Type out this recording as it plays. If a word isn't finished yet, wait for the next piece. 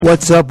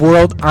What's up,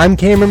 world? I'm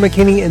Cameron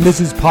McKinney, and this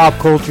is Pop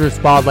Culture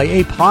Spotlight,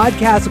 a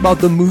podcast about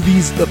the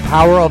movies The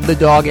Power of the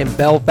Dog and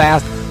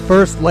Belfast.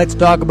 First, let's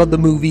talk about the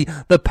movie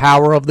The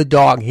Power of the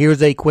Dog.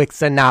 Here's a quick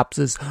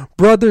synopsis.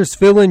 Brothers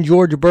Phil and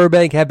George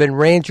Burbank have been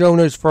ranch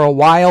owners for a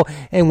while,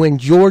 and when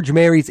George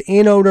marries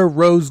inn owner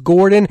Rose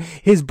Gordon,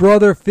 his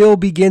brother Phil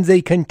begins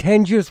a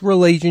contentious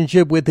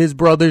relationship with his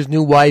brother's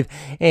new wife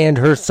and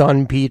her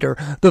son Peter.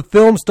 The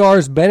film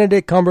stars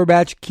Benedict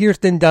Cumberbatch,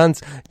 Kirsten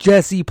Dunst,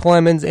 Jesse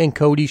Plemons, and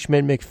Cody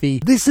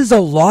Schmidt-McPhee. This is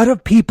a lot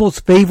of people's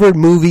favorite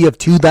movie of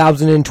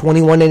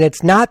 2021, and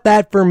it's not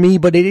that for me,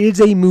 but it is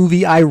a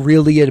movie I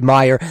really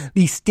admire.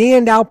 The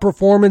standout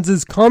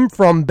performances come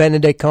from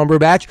Benedict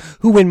Cumberbatch,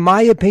 who in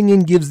my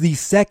opinion gives the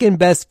second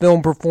best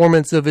film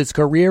performance of his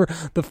career,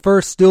 the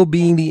first still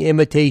being The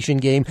Imitation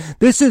Game.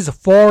 This is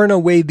far and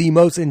away the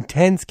most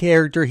intense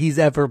character he's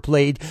ever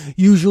played.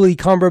 Usually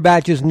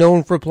Cumberbatch is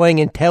known for playing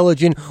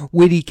intelligent,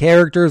 witty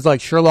characters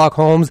like Sherlock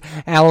Holmes,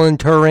 Alan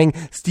Turing,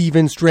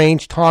 Stephen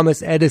Strange,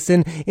 Thomas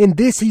Edison. In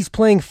this, he's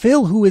playing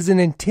Phil, who is an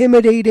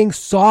intimidating,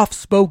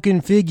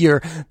 soft-spoken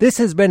figure. This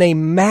has been a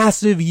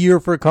massive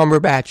year for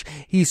Cumberbatch.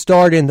 He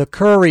starred in The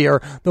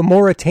Courier, The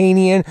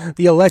Mauritanian,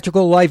 The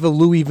Electrical Life of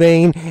Louis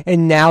Vane,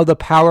 and now The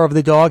Power of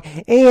the Dog,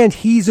 and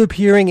he's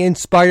appearing in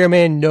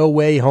Spider-Man No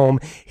Way Home.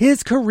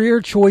 His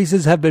career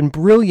choices have been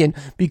brilliant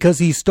because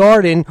he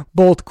starred in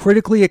both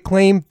critically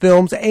acclaimed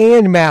films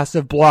and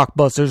massive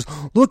blockbusters.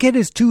 Look at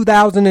his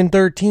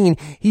 2013.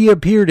 He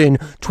appeared in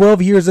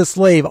 12 Years a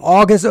Slave,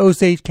 August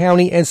Osage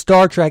County, and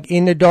Star Trek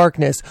Into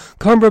Darkness.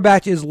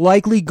 Cumberbatch is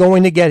likely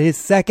going to get his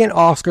second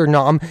Oscar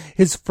nom.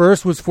 His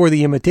first was for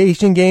The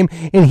Imitation Game,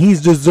 and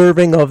he's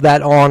deserving of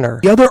that honor.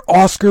 The other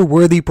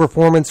Oscar-worthy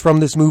performance from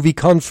this movie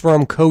comes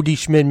from Cody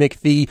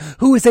Schmidt-McPhee,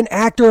 who is an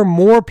actor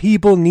more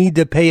people need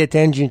to pay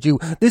attention to.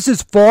 This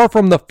is far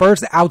from the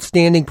first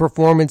outstanding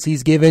performance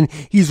he's given.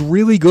 He's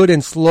really good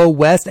in Slow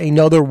West,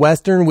 another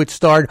Western which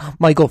starred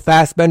Michael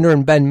Fassbender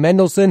and Ben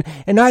Mendelsohn,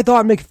 and I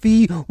thought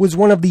McPhee was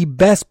one of the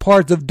best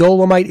parts of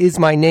Dolomite Is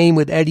My Name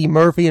with Eddie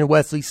Murphy and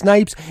Wesley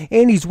Snipes,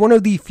 and he's one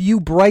of the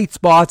few bright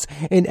spots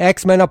in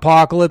X-Men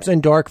Apocalypse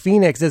and Dark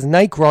Phoenix as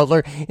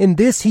Nightcrawler. In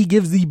this, he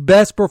gives the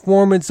best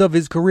performance of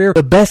his career.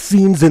 The best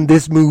scenes in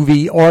this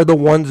movie are the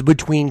ones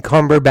between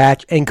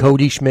Cumberbatch and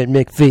Cody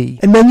Schmidt-McPhee.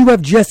 And then you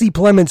have Jesse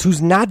Plemons,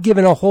 who's not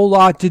given a whole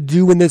lot to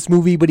do in this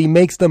movie, but he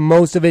makes the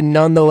most of it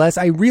nonetheless.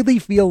 I really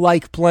feel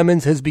like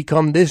Plemons has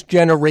become this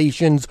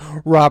generation's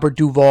Robert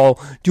Duvall.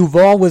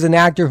 Duvall was an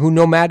actor who,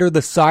 no matter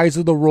the size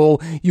of the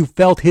role, you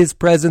felt his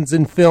presence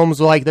in films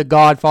like The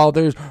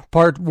Godfathers,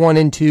 Part 1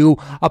 and 2,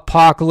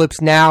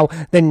 Apocalypse Now,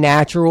 The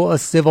Natural, A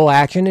Civil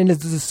Action, and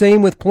it's the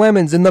same with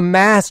Plemons in The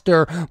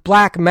Master,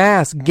 Black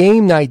Mass,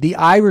 Game Night, The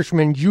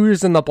Irishman,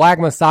 Judas and the Black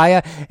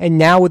Messiah, and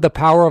now with The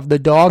Power of the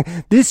Dog.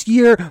 This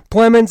year,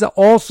 Plemons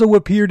also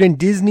appeared in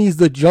Disney's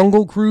The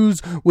Jungle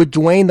Cruise with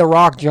Dwayne "The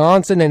Rock"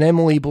 Johnson and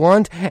Emily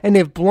Blunt, and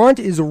if Blunt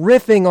is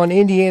riffing on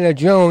Indiana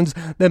Jones,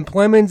 then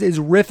Plemons is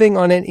riffing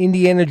on an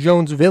Indiana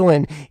Jones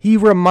villain. He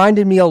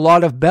reminded me a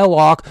lot of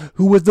Belloc,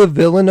 who was the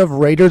villain of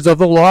Raiders of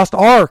the Lost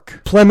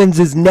Ark.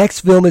 Plemons'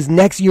 next film is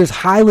next year's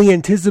highly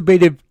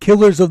anticipated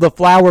Killers of the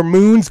Flower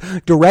Moons,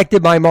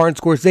 directed by Martin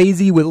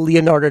Scorsese with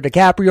Leonardo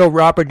DiCaprio,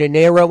 Robert De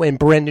Niro, and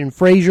Brendan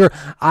Fraser.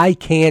 I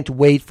can't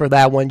wait for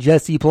that one.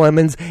 Jesse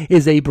Plemons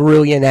is a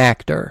brilliant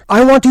actor.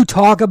 I want to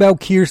talk about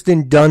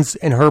Kirsten Dunst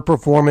and her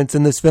performance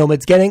in this film.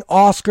 It's getting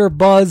Oscar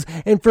buzz,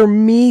 and for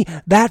me,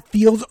 that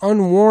feels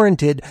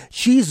unwarranted.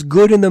 She's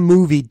good in the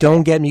movie,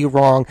 don't get me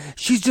wrong.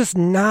 She's just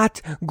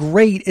not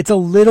great. It's a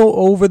little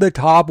over the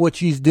top what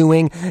she's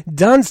doing.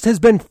 Dunst has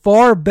been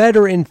far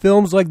better in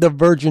films like The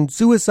Virgin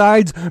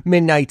Suicides,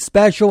 Midnight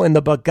Special, and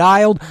The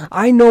Beguiled.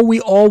 I know we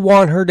all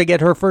want her to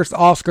get her first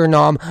Oscar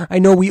nom. I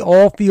know we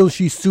all feel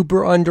she's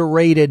super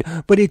underrated,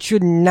 but it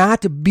should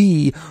not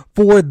be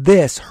for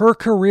this. Her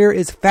career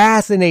is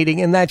fascinating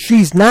in that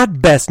she's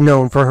not best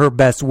known for her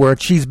best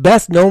work. She's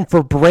best known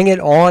for Bring It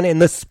On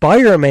and the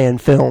Spider-Man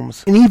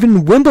films. And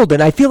even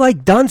Wimbledon. I feel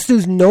like Dunst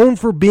is known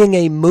for being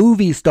a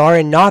movie star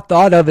and not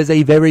thought of as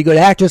a very good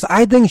actress.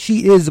 I think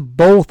she is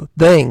both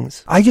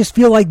things. I just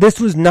feel like this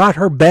was not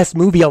her best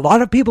movie. A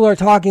lot of people are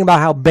talking about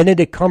how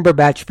Benedict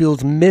Cumberbatch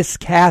feels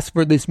miscast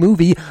for this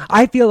movie.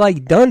 I feel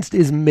like Dunst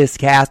is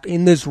miscast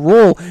in this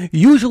role.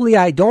 Usually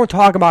I don't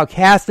talk about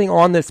casting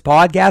on this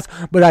podcast,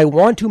 but I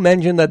want to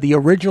mention that the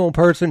original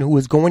person who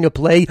was going to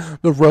play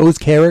the Rose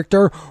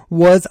character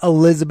was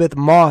Elizabeth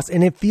Moss,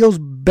 and it feels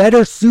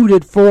better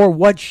suited for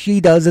what she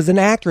does as an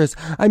actress.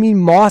 I mean,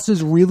 Moss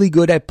is really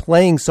good at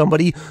playing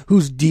somebody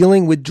who's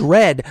dealing with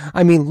dread.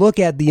 I mean, look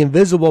at The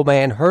Invisible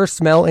Man, Her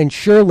Smell, and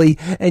Shirley,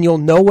 and you'll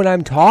know what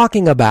I'm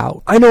talking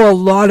about. I know a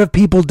lot of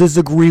people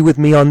disagree with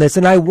me on this,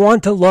 and I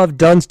want to love Steve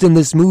Dunst in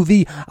this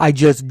movie? I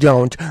just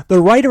don't.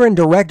 The writer and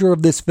director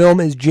of this film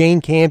is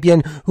Jane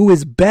Campion, who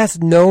is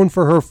best known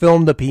for her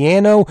film The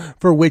Piano,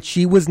 for which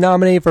she was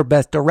nominated for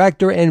Best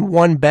Director and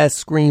won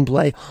Best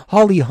Screenplay.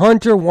 Holly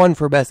Hunter won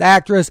for Best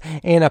Actress,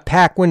 Anna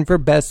Paquin for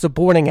Best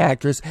Supporting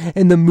Actress,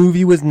 and the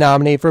movie was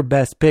nominated for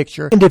Best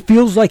Picture. And it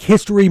feels like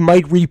history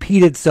might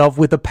repeat itself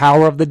with The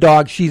Power of the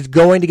Dog. She's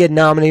going to get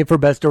nominated for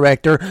Best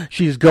Director.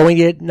 She's going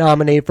to get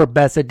nominated for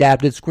Best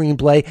Adapted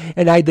Screenplay,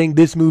 and I think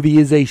this movie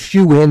is a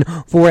shoo-in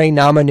for a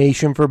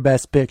nomination for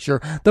Best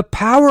Picture. The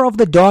Power of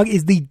the Dog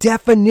is the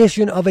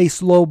definition of a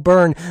slow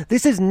burn.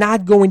 This is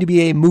not going to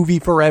be a movie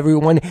for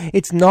everyone.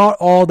 It's not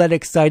all that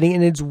exciting,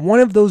 and it's one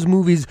of those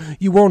movies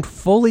you won't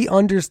fully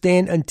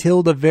understand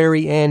until the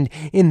very end.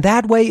 In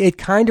that way, it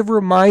kind of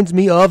reminds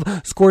me of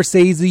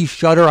Scorsese's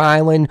Shutter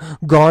Island,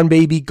 Gone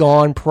Baby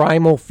Gone,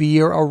 Primal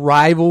Fear,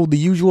 Arrival, The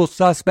Usual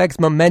Suspects,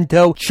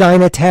 Memento,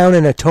 Chinatown,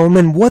 and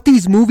Atonement. What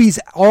these movies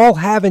all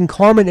have in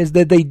common is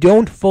that they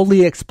don't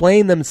fully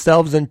explain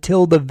themselves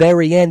until the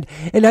very end,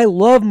 and I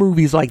love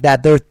movies like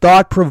that. They're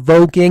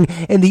thought-provoking,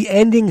 and the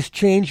endings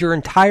change your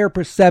entire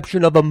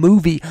perception of a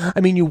movie. I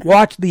mean, you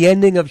watch the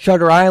ending of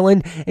Shutter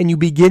Island, and you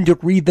begin to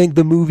rethink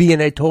the movie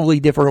in a totally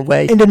different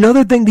way. And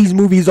another thing these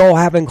movies all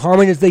have in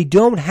common is they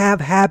don't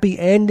have happy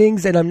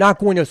endings, and I'm not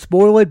going to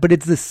spoil it, but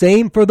it's the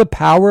same for The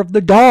Power of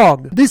the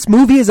Dog. This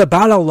movie is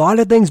about a lot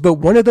of things, but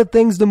one of the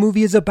things the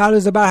movie is about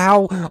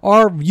how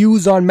our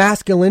views on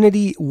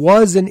masculinity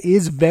was and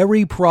is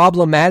very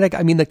problematic.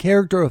 I mean, the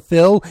character of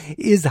Phil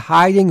is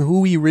hiding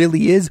who he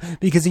really is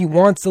because he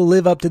wants to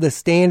live up to the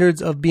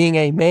standards of being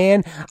a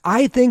man.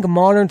 I think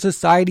modern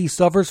society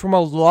suffers from a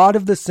lot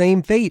of the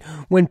same fate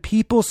when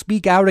people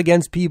speak out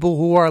against people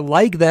who are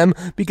like them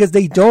because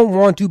they don't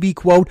want to be,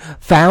 quote,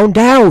 found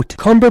out.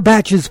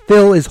 Cumberbatch's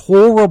Phil is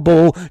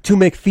horrible to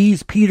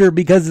McPhee's Peter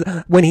because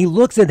when he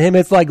looks at him,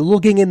 it's like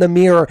looking in the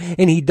mirror,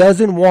 and he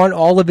doesn't want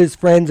all of his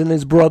friends and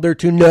his brother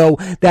to know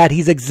that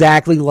he's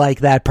exactly like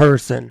that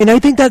person. And I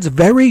think that's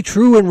very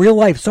true in real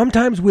life.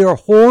 Sometimes we are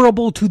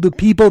horrible to the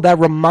people that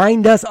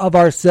remind us of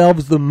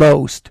ourselves the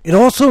most. It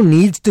also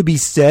needs to be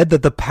said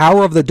that The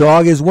Power of the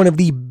Dog is one of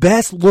the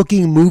best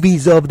looking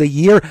movies of the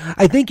year.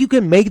 I think you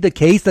can make the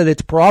case that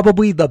it's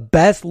probably the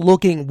best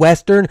looking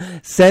Western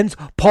since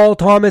Paul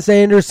Thomas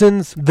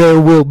Anderson's There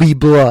Will Be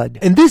Blood.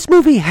 And this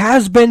movie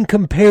has been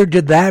compared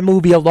to that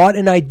movie a lot,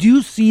 and I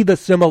do see the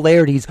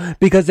similarities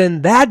because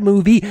in that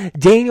movie,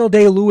 Daniel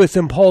Day-Lewis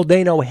and Paul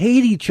Dano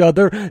hate each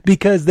other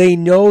because they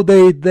know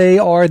they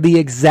are the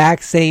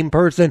exact same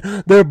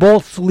person. They're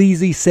both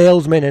sleazy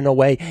salesmen in a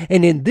way.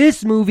 And in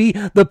this movie,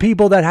 the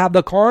people that have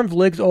the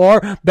conflicts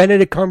are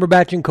Benedict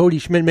Cumberbatch and Cody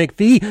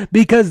Schmidt-McPhee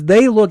because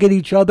they look at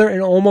each other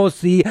and almost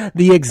see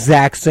the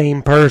exact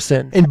same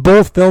person. And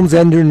both films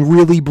end in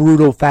really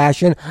brutal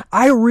fashion.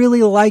 I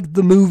really like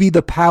the movie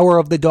The Power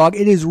of the Dog.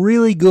 It is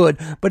really good,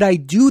 but I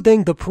do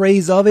think the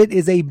praise of it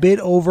is a bit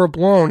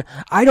overblown.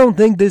 I don't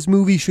think this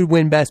movie should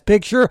win Best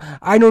Picture.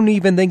 I don't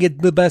even think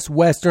it's the best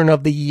Western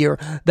of the year.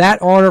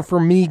 That honor for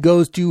me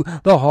goes to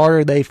The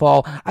Harder They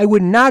Fall. I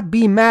would not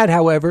be mad,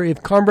 however,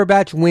 if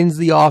Cumberbatch wins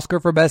the Oscar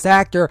for Best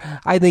Actor.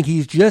 I think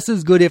he's just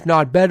as good, if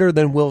not better,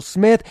 than Will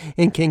Smith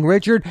in King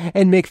Richard,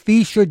 and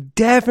McPhee should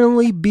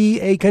definitely be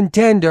a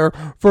contender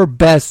for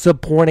Best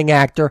Supporting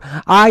Actor.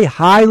 I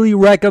highly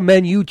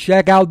recommend you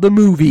check out the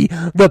movie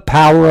The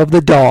Power of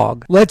the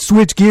Dog. Let's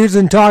switch gears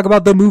and talk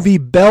about the movie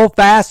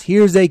Belfast.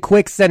 Here's a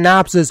quick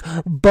synopsis.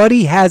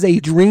 Buddy has a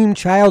dream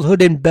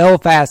childhood in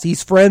Belfast.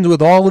 He's friends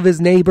with all of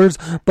his neighbors,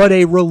 but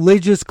a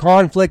religious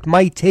conflict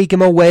might take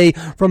him away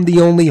from the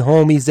only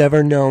home he's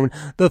ever known.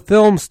 The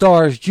film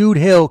stars Jude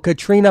Hill,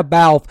 Katrina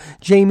Balfe,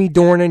 Jamie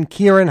Dornan,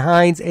 Ciarán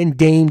Hinds, and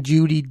Dame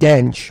Judi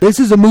Dench. This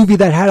is a movie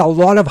that had a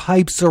lot of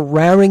hype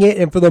surrounding it,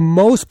 and for the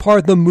most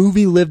part, the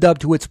movie lived up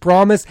to its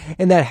promise,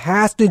 and that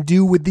has to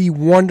do with the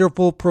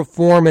wonderful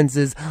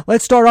performances.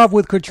 Let's start off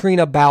with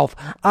Katrina Balfe.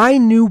 I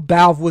knew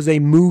Balfe was a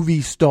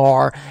movie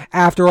star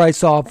after I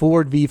saw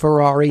Ford v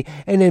Ferrari,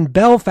 and in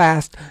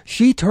Belfast,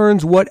 she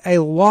turns what a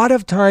lot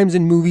of times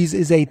in movies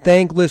is a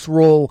thankless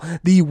role,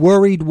 the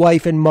worried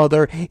wife and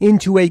mother,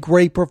 into a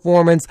great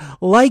performance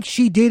like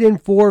she did in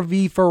Ford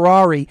v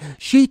Ferrari.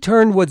 She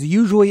turned what's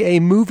usually a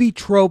movie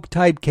trope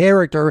type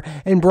character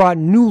and brought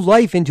new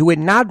life into it,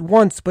 not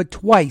once but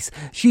twice.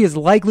 She is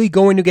likely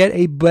going to get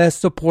a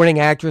Best Supporting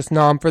Actress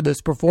nom for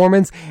this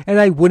performance, and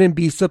I wouldn't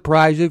be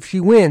surprised if she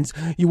wins.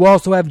 You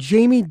also have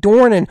Jamie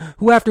Dornan,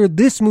 who after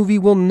this movie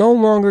will no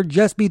longer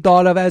just be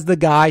thought of as the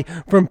guy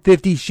from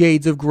 50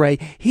 Shades of Grey.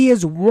 He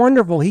is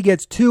wonderful. He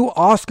gets 2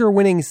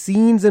 Oscar-winning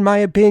scenes, in my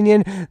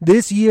opinion.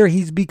 This year,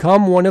 he's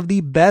become one of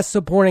the best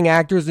supporting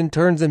actors in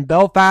turns in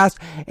Belfast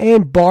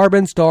and Barb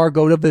and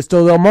Stargo to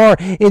Vista Del Mar.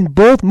 In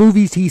both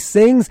movies, he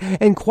sings,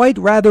 and quite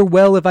rather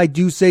well, if I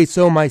do say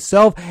so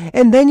myself.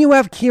 And then you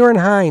have Ciarán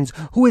Hinds,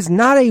 who is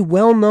not a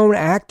well-known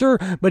actor,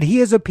 but he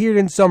has appeared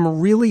in some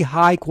really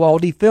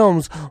high-quality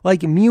films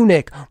like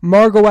Munich,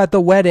 Margot at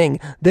the Wedding,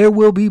 There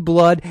Will Be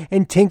Blood,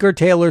 and Tinker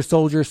Tailor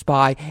Soldier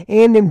Spy,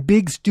 and in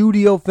big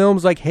studio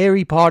films like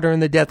Harry Potter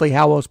and the Deathly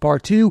Hallows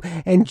Part 2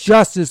 and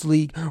Justice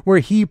League, where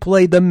he he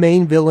played the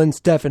main villain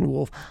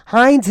Steppenwolf.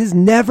 Hines has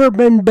never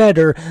been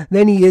better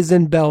than he is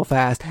in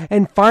Belfast.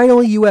 And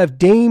finally, you have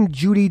Dame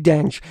Judi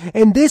Dench,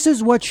 and this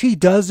is what she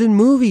does in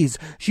movies.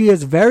 She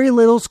has very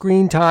little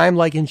screen time,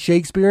 like in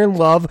Shakespeare in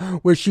Love,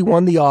 where she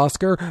won the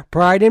Oscar,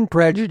 Pride and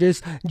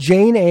Prejudice,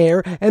 Jane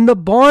Eyre, and the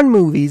Bond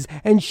movies,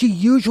 and she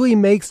usually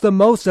makes the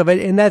most of it,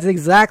 and that's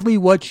exactly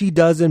what she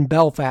does in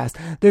Belfast.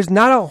 There's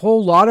not a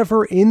whole lot of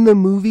her in the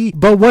movie,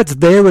 but what's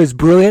there is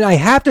brilliant. I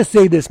have to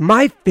say this,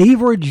 my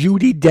favorite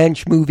Judi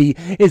Dench movie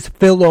is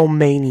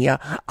Philomania.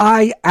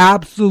 I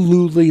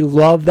absolutely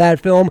love that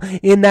film.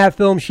 In that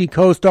film, she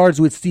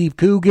co-stars with Steve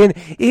Coogan.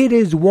 It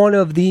is one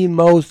of the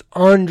most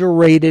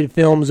underrated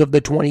films of the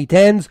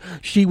 2010s.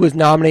 She was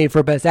nominated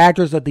for Best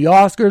Actress at the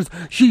Oscars.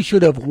 She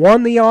should have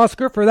won the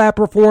Oscar for that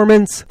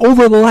performance.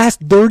 Over the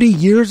last 30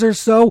 years or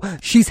so,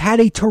 she's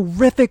had a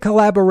terrific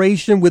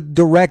collaboration with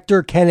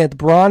director Kenneth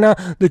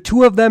Branagh. The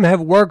two of them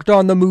have worked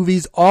on the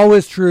movies All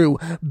Is True,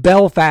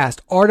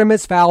 Belfast,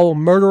 Artemis Fowl,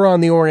 Murder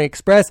on the Orient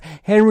Express,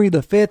 Henry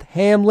V,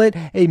 Hamlet,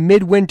 A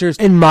Midwinter's,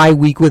 and My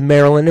Week with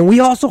Marilyn. And we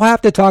also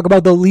have to talk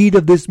about the lead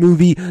of this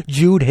movie,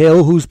 Jude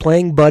Hill, who's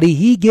playing Buddy.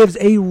 He gives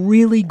a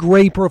really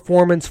great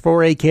performance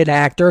for a kid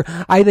actor.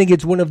 I think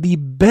it's one of the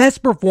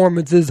best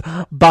performances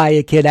by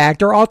a kid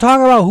actor. I'll talk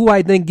about who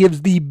I think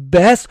gives the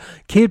best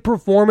kid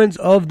performance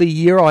of the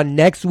year on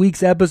next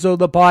week's episode of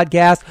the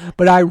podcast,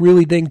 but I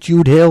really think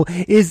Jude Hill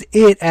is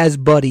it as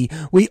Buddy.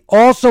 We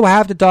also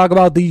have to talk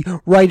about the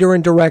writer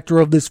and director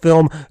of this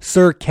film,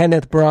 Sir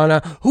Kenneth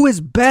Branagh, who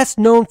is best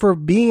known for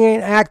being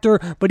an actor,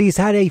 but he's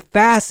had a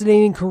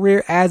fascinating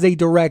career as a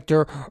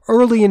director.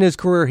 Early in his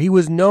career, he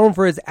was known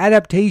for his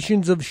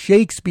adaptations of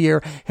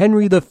Shakespeare,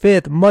 Henry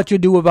V, Much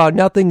Ado About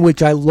Nothing,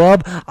 which I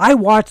love. I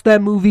watched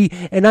that movie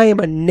and I am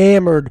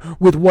enamored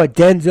with what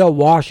Denzel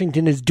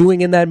Washington is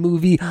doing in that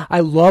movie. I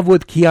love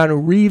what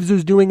Keanu Reeves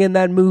is doing in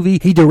that movie.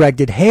 He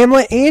directed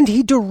Hamlet, and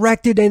he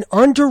directed an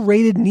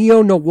underrated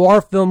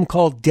neo-noir film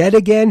called Dead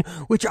Again,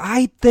 which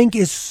I think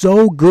is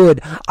so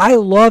good. I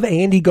love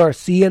Andy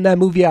Garcia in that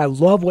movie. I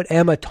love what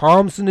Emma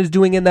Thompson is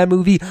doing in that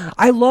movie.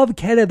 I love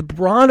Kenneth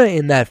Branagh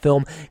in that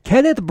film.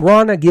 Kenneth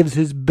Branagh gives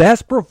his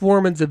best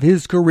performance of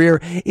his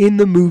career in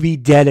the movie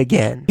Dead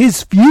Again.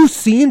 His few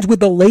scenes with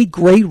the late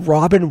great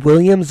Robin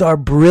Williams are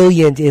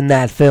brilliant in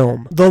that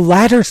film. The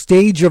latter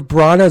stage of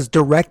Branagh's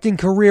directing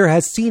career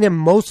has seen him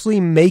mostly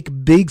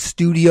make big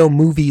studio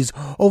movies.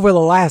 Over the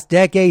last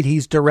decade,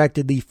 he's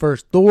directed the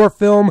first Thor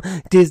film,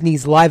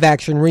 Disney's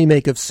live-action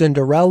remake of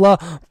Cinderella.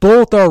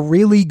 Both are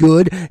really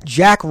good.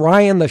 Jack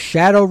Ryan, The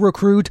Shadow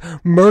Recruit,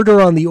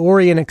 Murder on the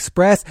Orient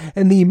Express,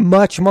 and the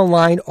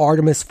much-maligned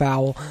Artemis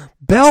Fowl.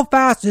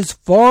 Belfast is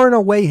far and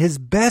away his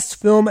best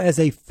film as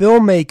a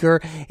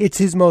filmmaker. It's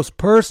his most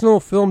personal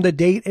film to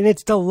date, and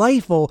it's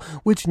delightful,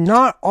 which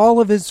not all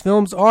of his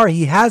films are.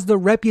 He has the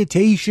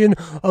reputation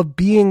of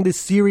being the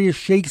serious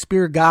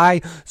Shakespeare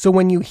guy, so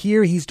when you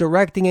hear he's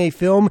directing a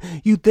film,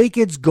 you think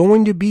it's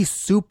going to be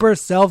super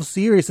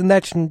self-serious, and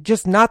that's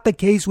just not the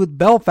case with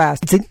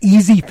Belfast. It's an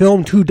easy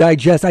film to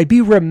digest. I'd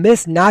be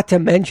remiss not to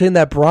mention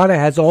that Branagh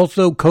has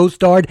also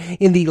co-starred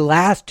in the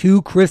last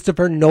two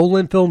Christopher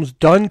Nolan films,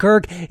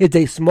 Dunkirk. It's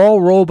a small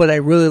role, but I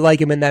really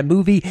like him in that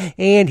movie,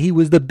 and he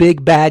was the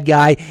big bad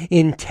guy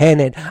in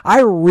Tenet.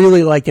 I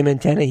really liked him in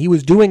Tenet. He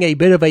was doing a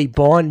bit of a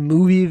Bond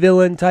movie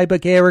villain type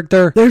of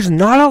character. There's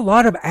not a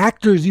lot of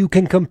actors you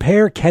can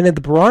compare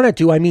Kenneth Branagh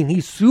to. I mean,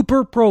 he's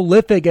super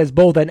prolific as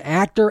both an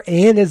actor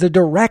and as a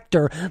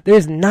director.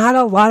 There's not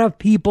a lot of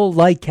people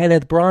like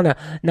Kenneth Branagh.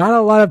 Not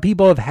a lot of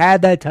people have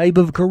had that type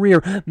of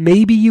career.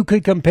 Maybe you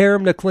could compare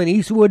him to Clint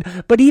Eastwood,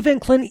 but even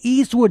Clint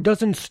Eastwood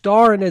doesn't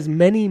star in as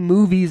many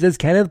movies as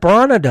Kenneth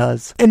Branagh does.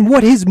 And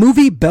what his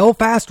movie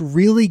Belfast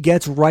really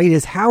gets right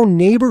is how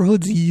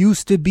neighborhoods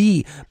used to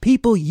be.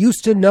 People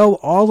used to know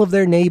all of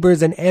their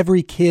neighbors, and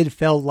every kid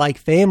felt like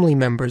family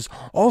members.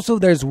 Also,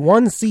 there's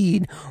one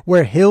scene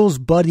where Hill's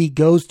Buddy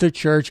goes to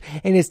church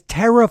and is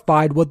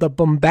terrified what the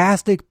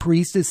bombastic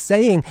priest is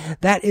saying.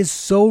 That is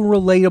so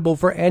relatable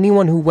for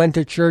anyone who went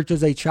to church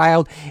as a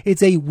child.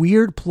 It's a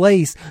weird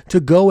place to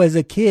go as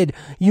a kid.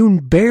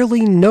 You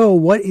barely know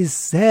what is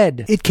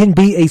said. It can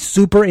be a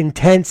super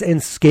intense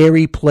and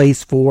scary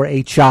place for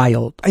a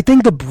child. I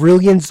think the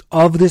brilliance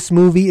of this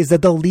movie is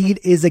that the lead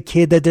is a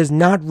kid that does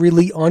not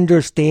really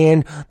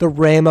understand the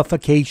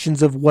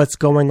ramifications of what's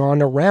going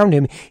on around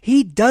him.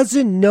 He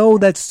doesn't know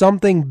that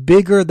something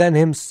bigger than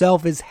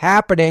himself is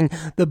happening.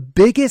 The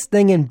biggest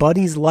thing in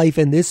Buddy's life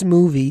in this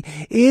movie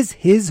is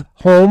his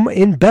home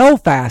in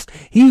Belfast.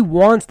 He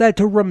wants that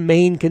to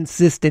remain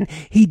consistent.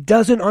 He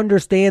doesn't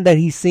understand that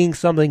he's seeing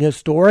something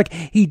historic.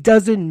 He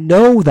doesn't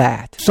know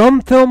that.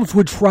 Some films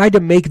would try to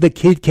make the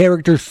kid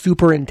character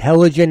super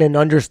intelligent and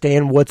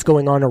understand what's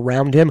going on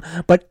around him,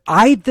 but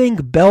I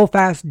think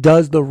Belfast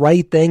does the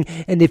right thing,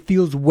 and it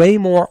feels way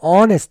more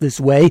honest this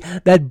way,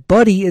 that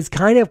Buddy is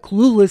kind of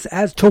clueless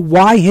as to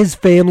why his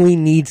family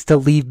needs to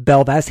leave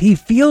Belfast. He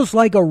feels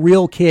like a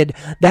real kid.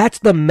 That's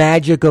the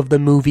magic of the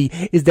movie,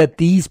 is that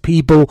these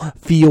people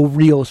feel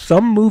real.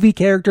 Some movie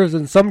characters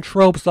and some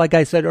tropes, like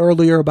I said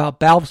earlier about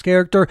Balf's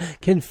character,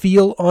 can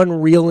feel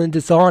unreal feeling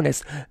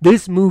dishonest.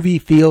 This movie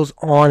feels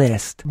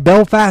honest.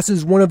 Belfast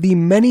is one of the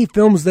many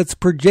films that's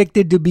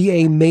projected to be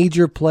a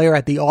major player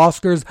at the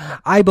Oscars.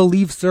 I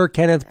believe Sir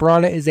Kenneth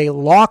Branagh is a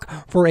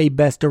lock for a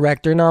Best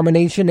Director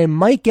nomination and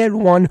might get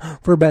one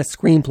for Best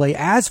Screenplay.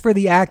 As for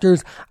the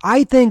actors,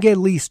 I think at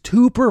least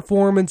 2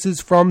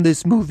 performances from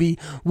this movie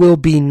will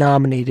be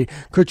nominated.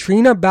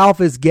 Katrina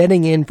Balfe is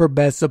getting in for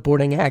Best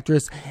Supporting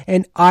Actress,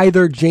 and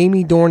either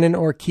Jamie Dornan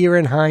or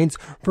Ciarán Hinds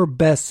for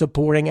Best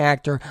Supporting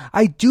Actor.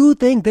 I do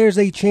think there's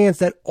a chance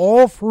that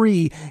all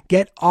 3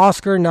 get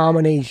Oscar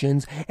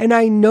nominations, and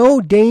I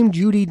know Dame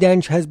Judi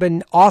Dench has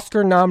been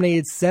Oscar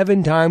nominated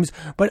 7 times,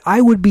 but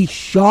I would be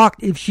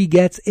shocked if she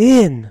gets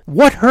in.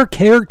 What her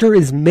character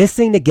is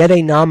missing to get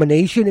a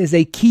nomination is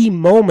a key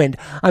moment.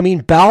 I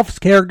mean, Balfe's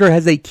character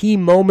has a key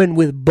moment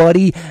with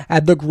Buddy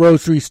at the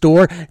grocery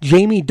store.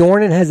 Jamie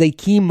Dornan has a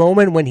key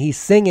moment when he's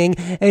singing,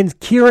 and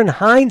Ciarán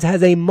Hinds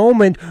has a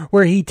moment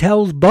where he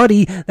tells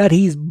Buddy that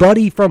he's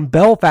Buddy from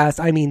Belfast.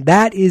 I mean,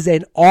 that is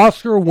an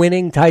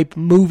Oscar-winning type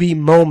movie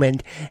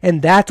moment,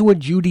 and that's what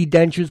Judi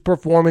Dench's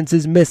performance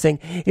is missing.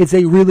 It's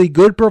a really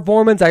good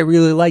performance. I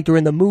really liked her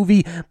in the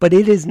movie, but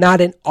it is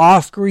not an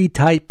Oscar-y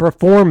type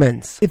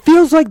performance. It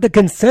feels like the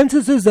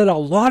consensus is that a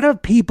lot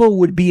of people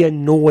would be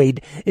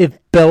annoyed if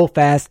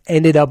Belfast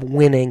ended up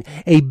winning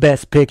a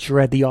Best Picture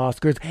at the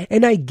Oscars,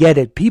 and I get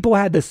it. People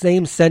had the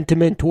same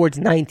sentiment towards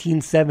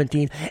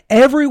 1917.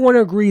 Everyone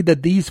agreed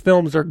that these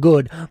films are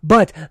good,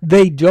 but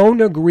they don't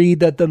agree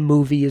that the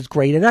movie is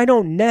great, and I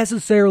don't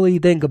necessarily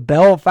think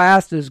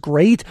Belfast is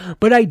great,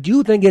 but I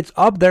do think it's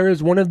up there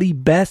as one of the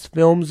best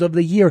films of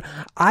the year.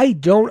 I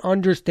don't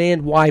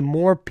understand why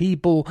more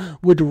people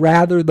would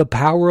rather The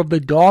Power of the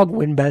Dog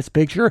win Best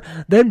Picture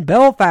than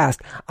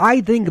Belfast.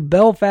 I think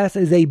Belfast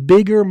is a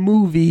bigger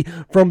movie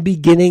from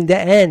beginning to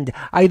end.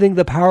 I think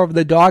The Power of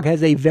the Dog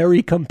has a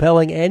very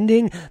compelling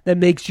ending that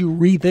makes you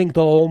rethink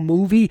the whole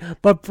movie,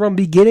 but from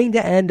beginning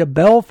to end,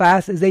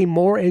 Belfast is a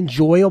more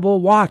enjoyable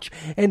watch.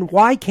 And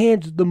why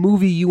can't the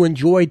movie you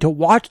enjoy to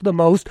watch the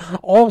most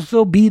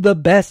also be the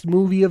best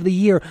movie of the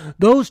year?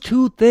 Those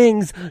two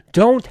things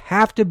don't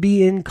have to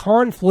be in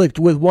conflict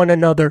with one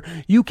another.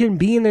 You can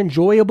be an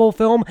enjoyable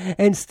film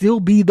and still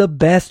be the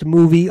best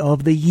movie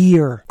of the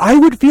year. I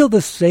would feel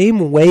the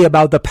same way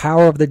about The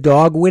Power of the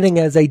Dog winning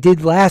as I did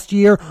last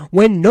year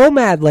when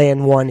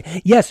Nomadland won.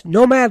 Yes,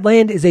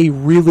 Nomadland is a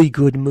really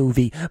good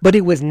movie, but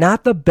it was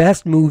not the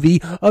best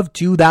movie of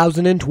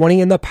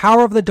 2020, and The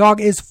Power of the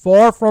Dog is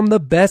far from the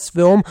best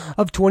film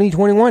of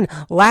 2021.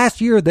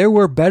 Last year, there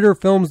were better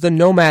films than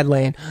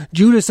Nomadland.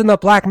 Judas and the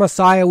Black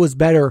Messiah was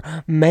better.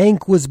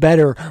 Mank was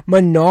better.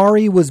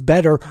 Minari was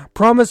better.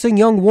 Promising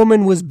Young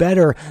Woman was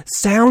better.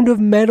 Sound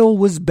of Metal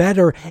was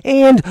better.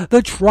 And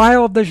The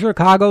Trial of the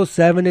Chicago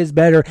 7 is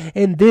better.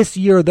 And this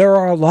year, there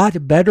are a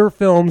lot better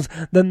films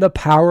than The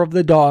Power of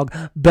the Dog.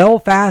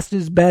 Belfast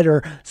is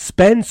better.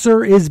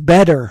 Spencer is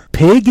better.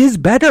 Pig is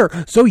better.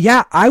 So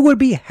yeah, I would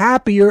be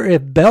happier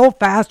if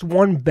Belfast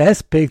won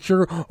Best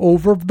Picture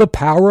over The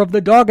Power of the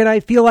Dog, and I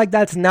feel like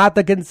that's not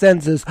the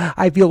consensus.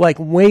 I feel like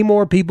way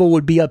more people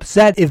would be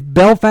upset if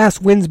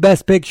Belfast wins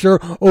Best Picture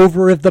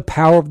over if The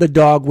Power of the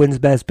Dog wins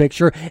Best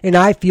Picture, and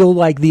I feel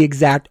like the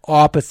exact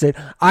opposite.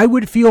 I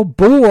would feel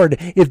bored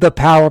if The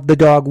Power of the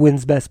Dog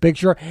wins Best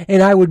Picture,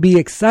 and I would be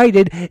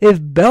excited if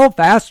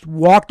Belfast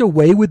walked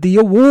away with the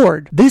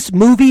award. This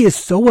movie is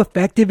so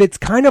effective, it's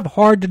kind of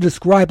hard to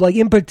describe. Like,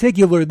 in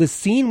particular, the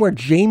scene where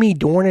Jamie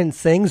Dornan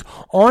sings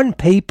on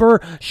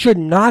paper should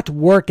not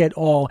work at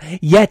all,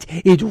 yet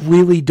it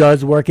really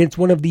does work. It's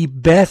one of the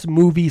best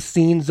movie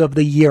scenes of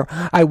the year.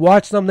 I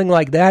watch something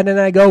like that and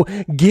I go,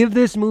 give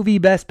this movie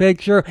Best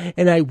Picture,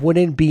 and I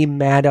wouldn't be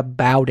mad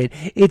about it.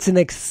 It's an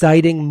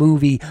exciting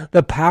movie.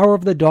 The Power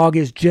of the Dog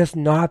is just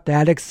not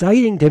that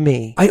exciting to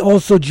me. I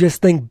also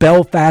just think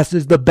Belfast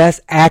is the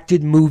best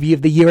acted movie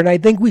of the year, and I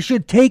think we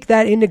should take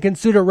that into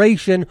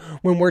consideration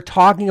when we're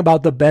talking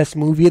about the best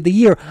movie of the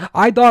year.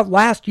 I thought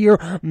last year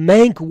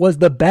Mank was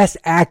the best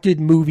acted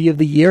movie of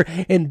the year,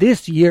 and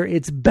this year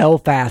it's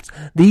Belfast.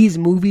 These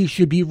movies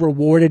should be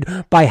rewarded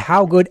by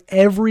how good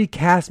every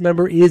cast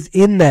member is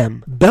in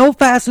them.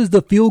 Belfast is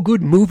the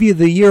feel-good movie of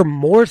the year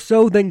more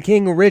so than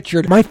King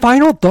Richard. My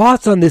final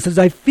thoughts on this is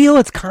I feel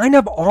it's kind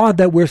of odd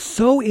that we're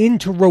so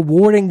into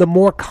rewarding the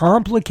more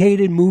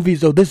complicated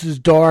movies. Oh, this is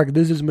dark,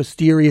 this is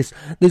mysterious,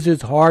 this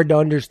is hard to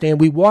understand.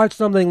 We watch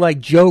something like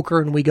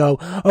Joker and we go,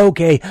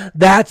 okay,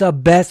 that's a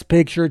Best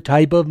Picture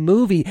type of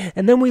movie.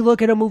 And then we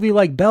look at a movie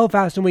like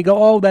Belfast and we go,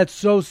 oh, that's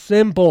so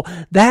simple.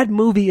 That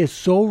movie is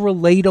so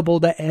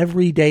relatable to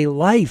everyday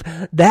life.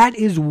 That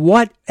is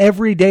what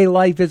everyday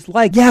life is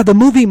like. Yeah, the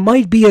movie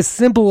might be as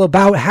simple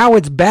about how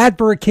it's bad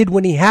for a kid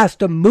when he has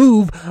to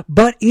move,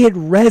 but it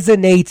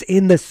resonates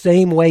in the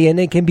same way, and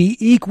it can be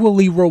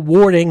equally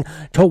rewarding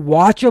to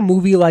watch a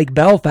movie like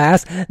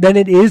Belfast than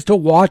it is to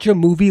watch a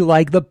movie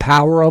like The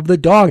Power of of the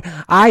Dog.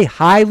 I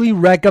highly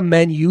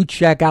recommend you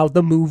check out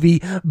the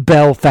movie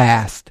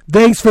Belfast.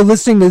 Thanks for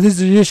listening to this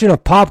edition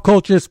of Pop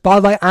Culture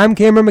Spotlight. I'm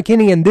Cameron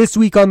McKinney, and this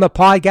week on the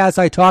podcast,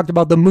 I talked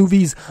about the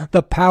movies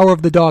The Power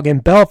of the Dog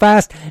and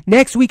Belfast.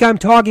 Next week, I'm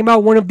talking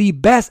about one of the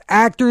best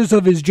actors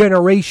of his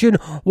generation,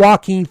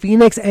 Joaquin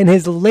Phoenix, and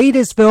his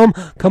latest film,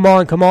 Come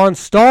On, Come On,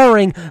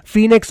 starring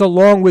Phoenix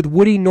along with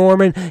Woody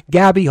Norman,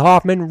 Gabby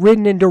Hoffman,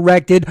 written and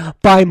directed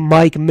by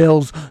Mike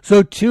Mills.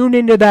 So tune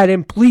into that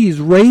and please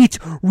rate,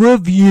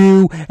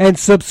 review, and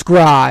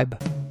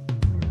subscribe.